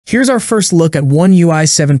Here's our first look at One UI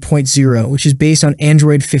 7.0, which is based on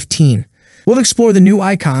Android 15. We'll explore the new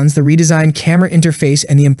icons, the redesigned camera interface,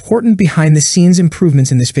 and the important behind-the-scenes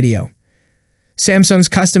improvements in this video. Samsung's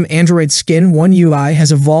custom Android skin, One UI,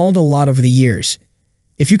 has evolved a lot over the years.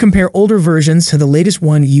 If you compare older versions to the latest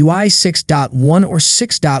One UI 6.1 or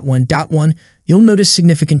 6.1.1, you'll notice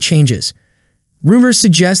significant changes. Rumors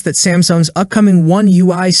suggest that Samsung's upcoming One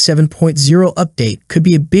UI 7.0 update could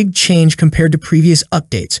be a big change compared to previous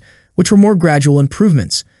updates, which were more gradual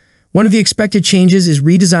improvements. One of the expected changes is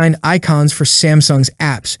redesigned icons for Samsung's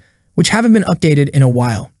apps, which haven't been updated in a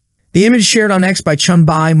while. The image shared on X by Chun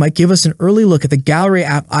Bai might give us an early look at the gallery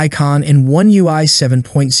app icon in One UI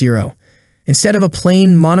 7.0. Instead of a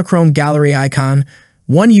plain monochrome gallery icon,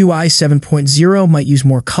 One UI 7.0 might use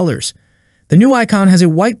more colors. The new icon has a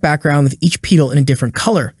white background with each petal in a different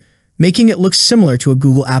color, making it look similar to a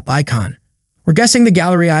Google app icon. We're guessing the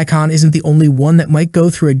gallery icon isn't the only one that might go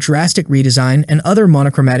through a drastic redesign, and other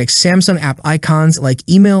monochromatic Samsung app icons like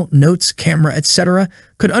email, notes, camera, etc.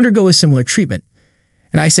 could undergo a similar treatment.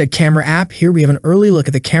 And I said camera app, here we have an early look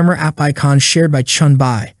at the camera app icon shared by Chun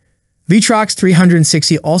Bai. Vitrox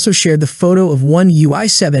 360 also shared the photo of One UI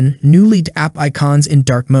 7 new leaked app icons in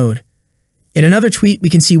dark mode. In another tweet, we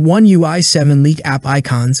can see One UI 7 leaked app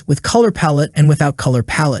icons with color palette and without color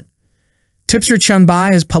palette. Tipster Chun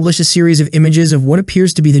Bai has published a series of images of what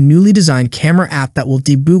appears to be the newly designed camera app that will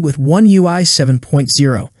debut with One UI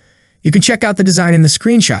 7.0. You can check out the design in the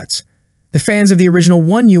screenshots. The fans of the original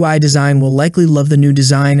One UI design will likely love the new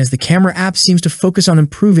design, as the camera app seems to focus on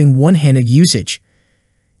improving one-handed usage.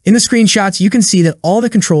 In the screenshots, you can see that all the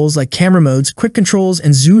controls like camera modes, quick controls,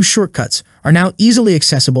 and zoom shortcuts are now easily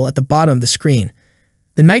accessible at the bottom of the screen.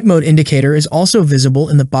 The night mode indicator is also visible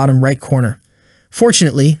in the bottom right corner.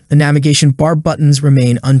 Fortunately, the navigation bar buttons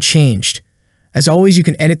remain unchanged. As always, you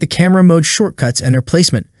can edit the camera mode shortcuts and their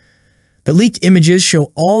placement. The leaked images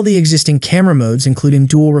show all the existing camera modes, including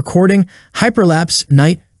dual recording, hyperlapse,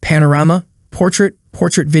 night, panorama, portrait,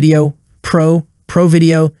 portrait video, pro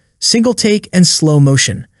video, single take, and slow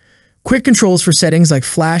motion. Quick controls for settings like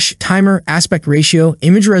flash, timer, aspect ratio,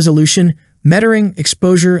 image resolution, metering,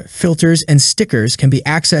 exposure, filters, and stickers can be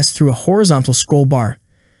accessed through a horizontal scroll bar.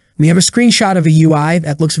 We have a screenshot of a UI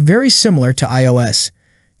that looks very similar to iOS.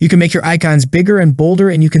 You can make your icons bigger and bolder,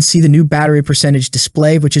 and you can see the new battery percentage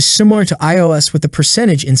display, which is similar to iOS with the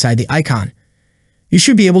percentage inside the icon. You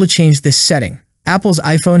should be able to change this setting. Apple's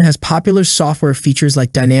iPhone has popular software features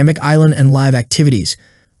like Dynamic Island and Live Activities.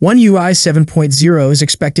 One UI 7.0 is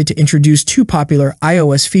expected to introduce two popular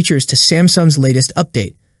iOS features to Samsung's latest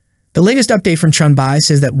update. The latest update from Chun Bai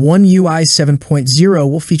says that One UI 7.0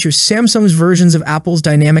 will feature Samsung's versions of Apple's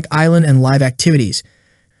Dynamic Island and Live Activities.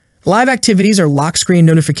 Live Activities are lock screen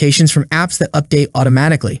notifications from apps that update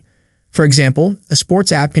automatically. For example, a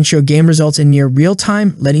sports app can show game results in near real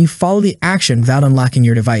time, letting you follow the action without unlocking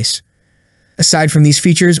your device. Aside from these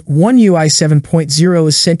features, One UI 7.0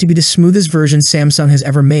 is said to be the smoothest version Samsung has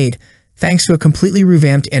ever made, thanks to a completely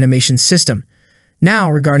revamped animation system.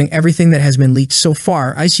 Now, regarding everything that has been leaked so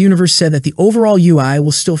far, Ice Universe said that the overall UI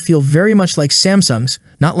will still feel very much like Samsung's,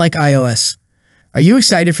 not like iOS. Are you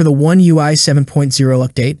excited for the One UI 7.0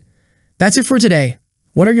 update? That's it for today.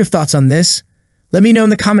 What are your thoughts on this? Let me know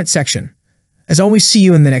in the comment section. As always, see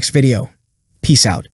you in the next video. Peace out.